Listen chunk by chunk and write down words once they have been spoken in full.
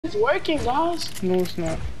It's working, guys. No, it's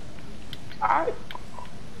not. Alright.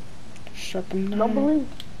 Shut them down. Don't believe.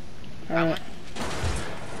 Alright.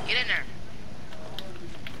 Get in there.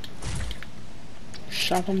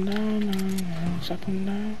 Shut them down. Shut them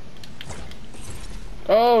down.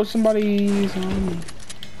 Oh, somebody's on me.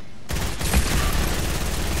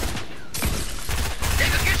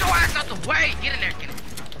 Nigga, get your ass out the way. Get in there. Get in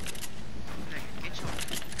there. Get your.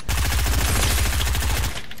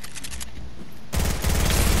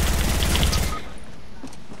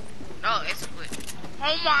 No, it's a glitch.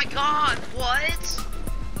 Oh my god, what?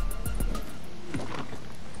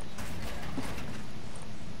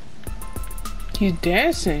 He's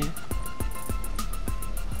dancing.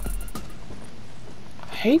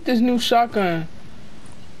 I hate this new shotgun.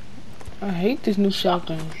 Watch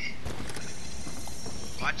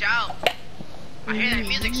out. I hear that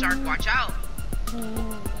music, Shark. Watch out.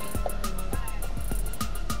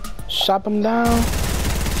 Chop him down.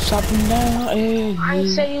 Chop him down. Hey, I ain't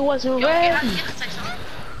say he wasn't Yo, ready. get this section.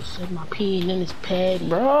 He said my pee in his patty.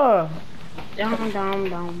 bruh. Down.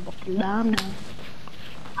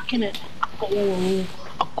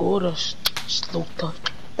 I go to slow to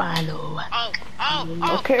follow. Oh.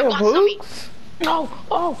 Okay, the boss on me. Abooks. No.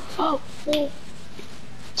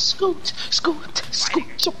 Scoot.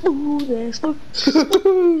 Your booty. Scoot.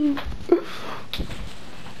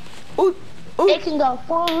 Ooh. It can go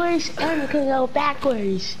forwards and it can go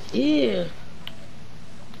backwards. Yeah.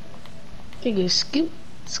 Think scoot.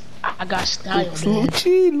 I got style, man.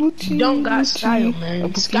 Lucci. You don't got style, man.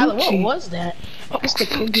 Abooks Skylar, what Lucci. was that? That's the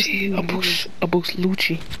biggest name in the world. Abooks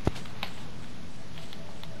Lucci.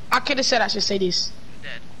 I could have said I should say this.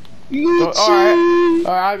 Dead. Lucci. Alright,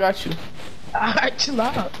 I got you. Alright, chill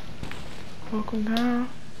out. Welcome down.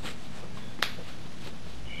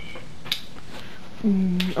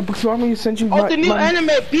 Abooks, you want me to send you Oh, the new anime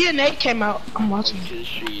B&A came out. I'm watching To it. the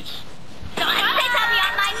streets.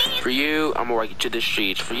 For you, I'ma work it to the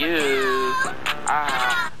streets. For you,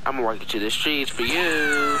 I'ma work it to the streets. For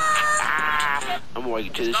you, I'ma work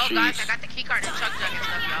it to the Go, guys. I streets. got the keycard and chug jug and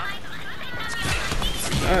stuff,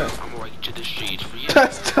 y'all. I'ma work it to the streets. For you.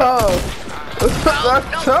 That's tough. No, That's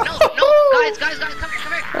tough. guys, come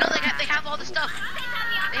here. No, they have all the stuff.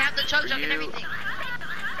 They have the chug jug and everything.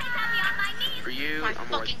 For you, My I'ma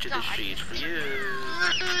work fucking it to the God. streets. For you.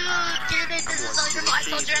 Damn it, this is all your fault. I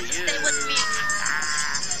told you to stay with me.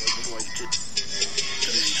 I'ma work it to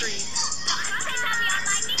the streets.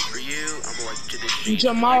 For you, I'ma work it to the streets.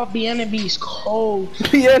 Jamal B&B is cold.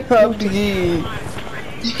 PNB.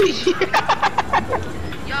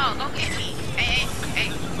 Yo, go get me. Hey.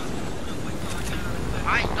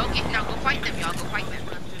 Alright, go fight them, y'all. Go fight them.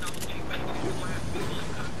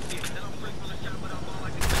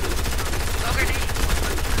 Go grenade.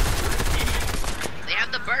 They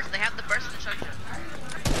have the burst and the chug jug.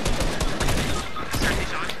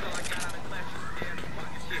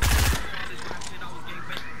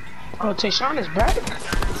 Oh, Tayshawn is back?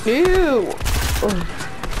 Ew.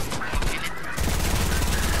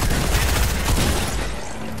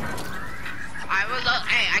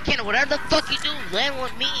 Hey, I can't. Whatever the fuck you do, land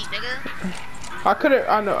with me, nigga.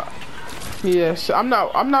 I know. Yes, I'm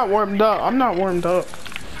not warmed up.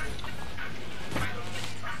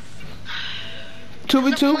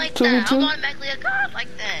 2v2, Like that. I'm 2v2. automatically a god like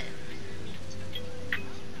that.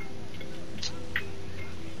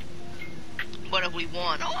 What if we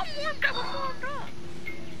won? Oh, I'm warmed up.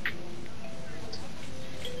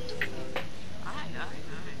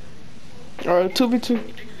 Alright, 2v2.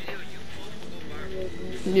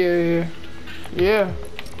 Yeah.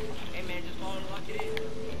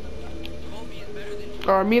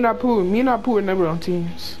 Alright, me and Apu are never on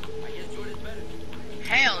teams.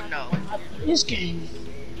 Hell no. This game.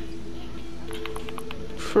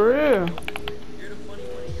 For real.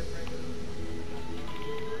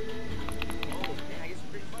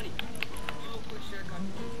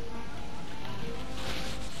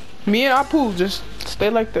 Me and Apu just stay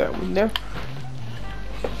like that. We never.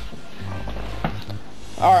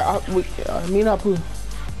 Alright, me and Apu.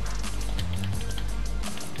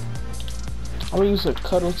 I'm gonna use a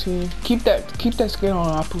cuddle team. Keep that skin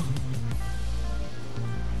on, Apu.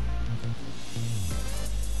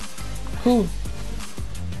 Who?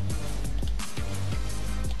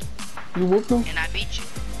 You whooped him? And I beat you.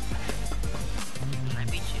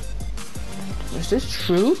 Is this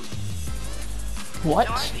true? What?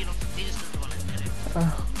 No, I beat him. He just doesn't want to admit it.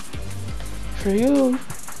 For you.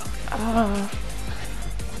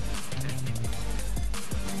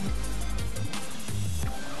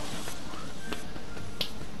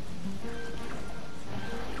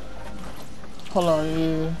 Hold on,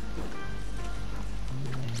 yeah.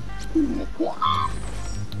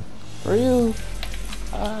 For you.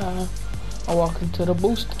 I walk into the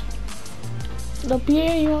boost. The PA,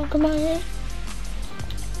 you wanna come out here?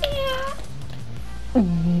 Yeah.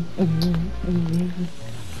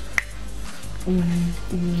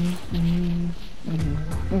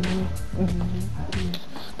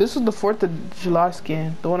 This is the 4th of July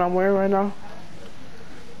skin, the one I'm wearing right now.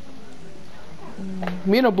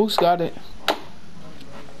 Me and Abooks got it.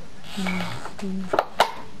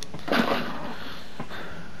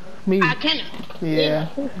 Me. I can. Yeah,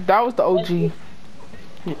 that was the OG.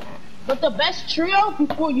 But the best trio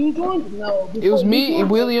before you joined? No. It was me,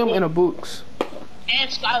 William, and Abooks. And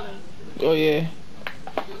Skylar. Oh yeah.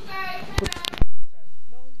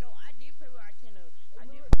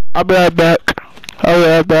 I'll be right back.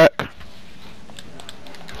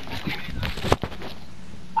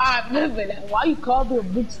 I remember that. Why you called me a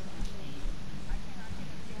boots?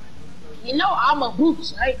 You know I'm a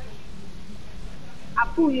boots, right?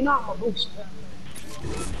 You know I'm a boots.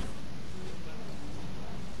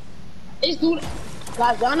 This dude,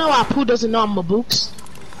 guys, y'all know Apu doesn't know I'm a boots.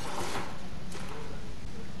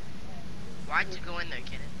 Why'd you go in there,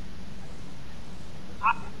 Kenneth?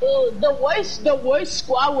 The worst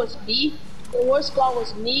squad was me. The worst squad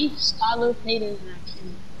was me, Skylar, Peyton, and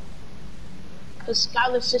Kenny. Cause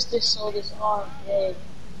Skylar's sister sold us all dead.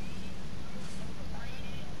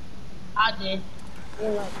 I did.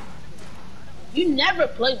 They're like, you never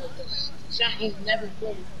play with us. Sean, he's never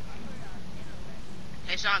played.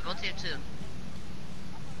 Hey Sean, go team 2.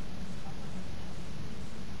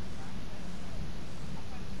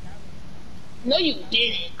 No, you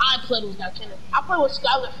didn't. I played with that Kenneth. I played with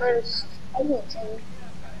Skylar first. I won't tell you.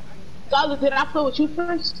 Skylar, did I play with you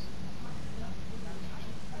first?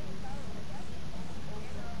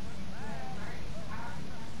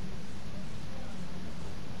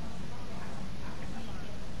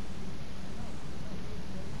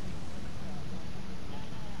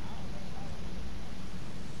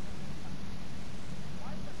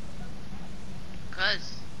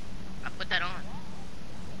 Cause I put that on.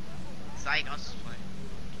 Psych, I was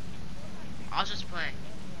just playing.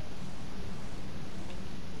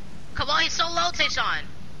 Come on, he's so low, Tayshawn.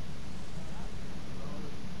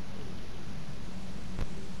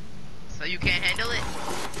 So you can't handle it?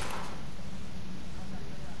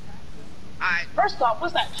 Alright. First off,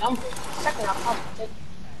 what's that jumper? Second off, I'll take it.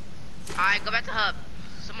 Alright, go back to hub.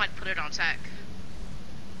 Somebody put it on tack.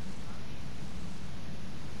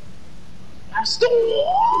 I still.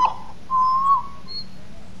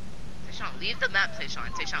 Tayshawn, leave the map,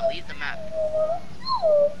 Tayshawn. Tayshawn, leave the map.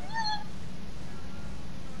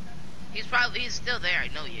 He's still there. I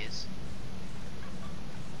know he is.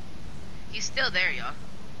 He's still there, y'all.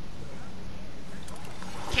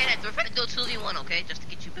 Kenneth, we're gonna do a 2v1, okay? Just to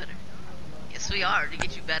get you better. Yes, we are, to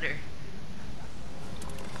get you better.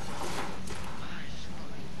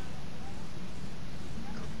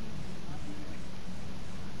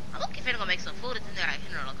 I'm looking for gonna make some food, and then I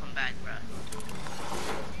can come back, bruh.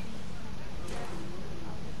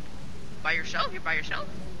 By yourself? You're by yourself?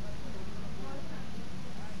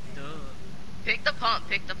 Duh. Pick the pump,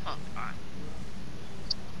 Alright.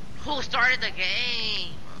 Who started the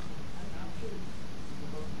game?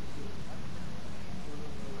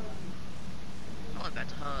 I went back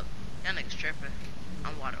to hub. That nigga's tripping.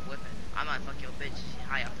 I'm water whipping. I might fuck your bitch.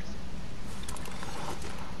 High opposite.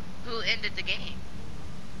 Who ended the game?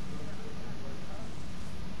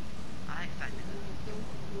 I fat nigga.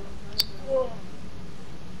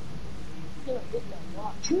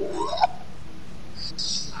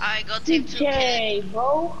 I go team 2. Okay,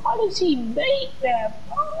 bro. How does he make that?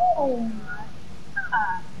 Oh my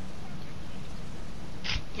god.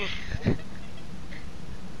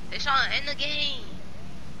 Hey Sean, end the game.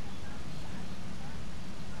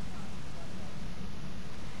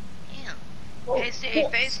 Damn. Oh, hey, say,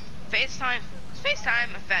 FaceTime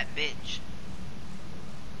a fat bitch.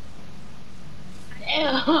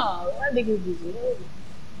 Damn, that nigga just loaded.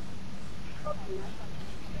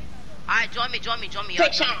 Alright, join me.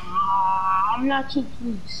 Take shot. I'm not too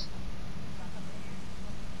pleased.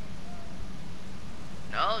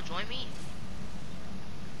 No, join me.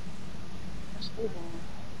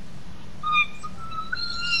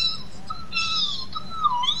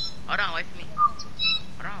 Hold on, wait for me.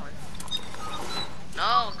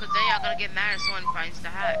 No, cause then y'all gonna get mad if someone finds the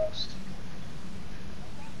hacks.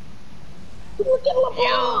 Look at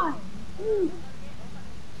LeBron.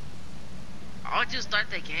 I'll just start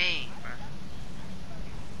the game, bro.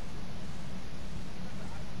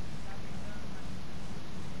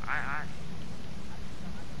 Alright.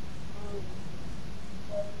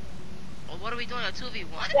 Well, what are we doing? A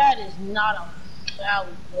 2v1? That is not a foul.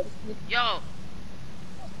 Yo.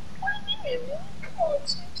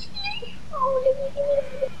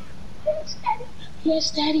 Yes, daddy.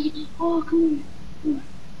 Yes, daddy. Oh, come here.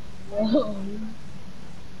 Whoa.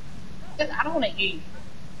 I don't want to hear you.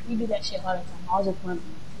 You do that shit all the time. I was a fun.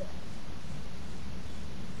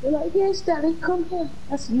 You're like, yes, daddy, come here.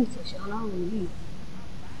 That's you, Tisha. I don't want to hear you.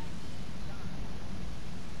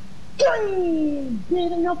 Green,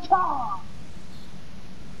 dead in the park.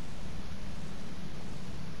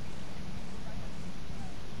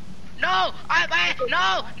 No!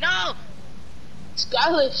 No!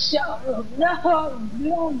 Skylar, shut up.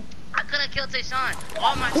 No. I couldn't kill Tayshawn.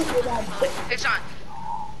 All my stuff. Tayshawn.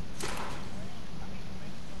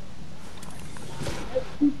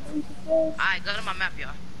 Alright, go to my map,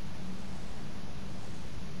 y'all.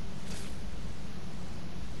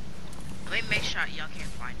 Let me make sure y'all can't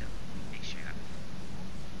find him. Make sure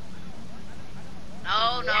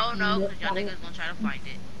y'all... No, because y'all niggas gonna try to find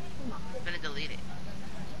it. I'm gonna delete it.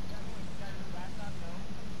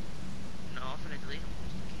 No, I'm gonna delete him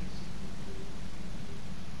just in case.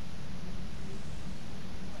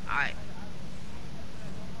 Alright.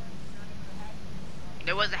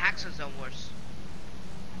 There was a Hackson Zone Wars.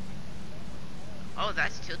 Oh,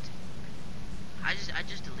 that's tilted. I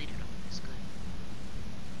just deleted him. It's good.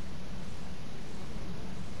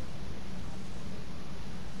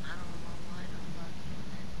 I don't know why I'm not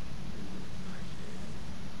doing it.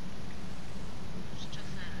 It's too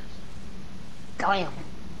fast. Damn.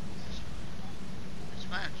 It's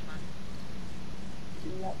fine.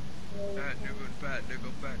 Fat nigga.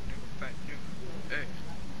 Hey.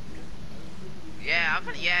 Yeah, I'm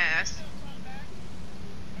gonna, yes.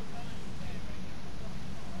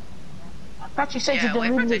 I thought you said you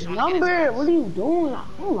deleted his number. What are you doing? I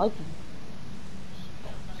don't like him.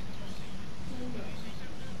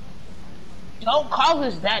 Don't call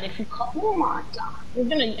us that if you call. Oh my god.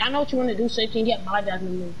 I know what you want to do so you can get my dad's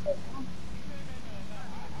number.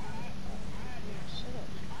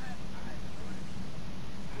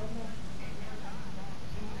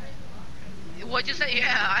 What'd you say?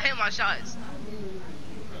 Yeah, I hit my shots.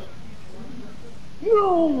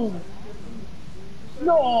 No,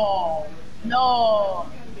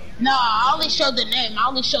 I only showed the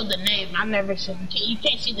name. I never showed. You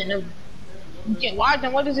can't see the number. You can't. Why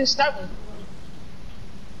then? What does it start with?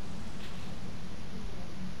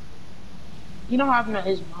 You don't have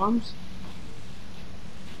his mom's.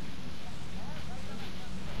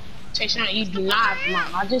 Tayshawn, you do not have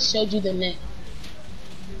mom. I just showed you the name.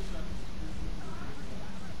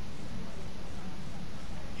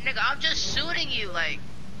 Nigga, I'm just shooting you. Like,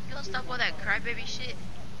 you gonna stop all that crybaby shit?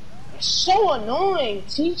 So annoying,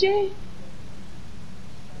 TJ.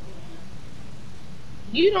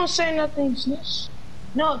 You don't say nothing, snitch.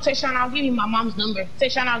 No, Tayshawn, I'll give you my mom's number.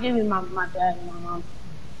 Tayshawn, I'll give you my dad and my mom.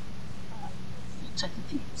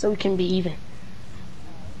 So we can be even.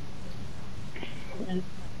 And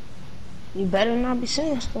you better not be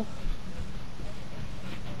saying stuff.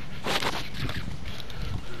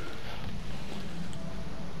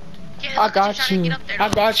 Yeah, I got you.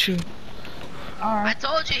 Alright. Alright.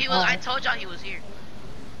 I told y'all he was here.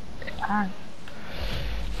 Alright.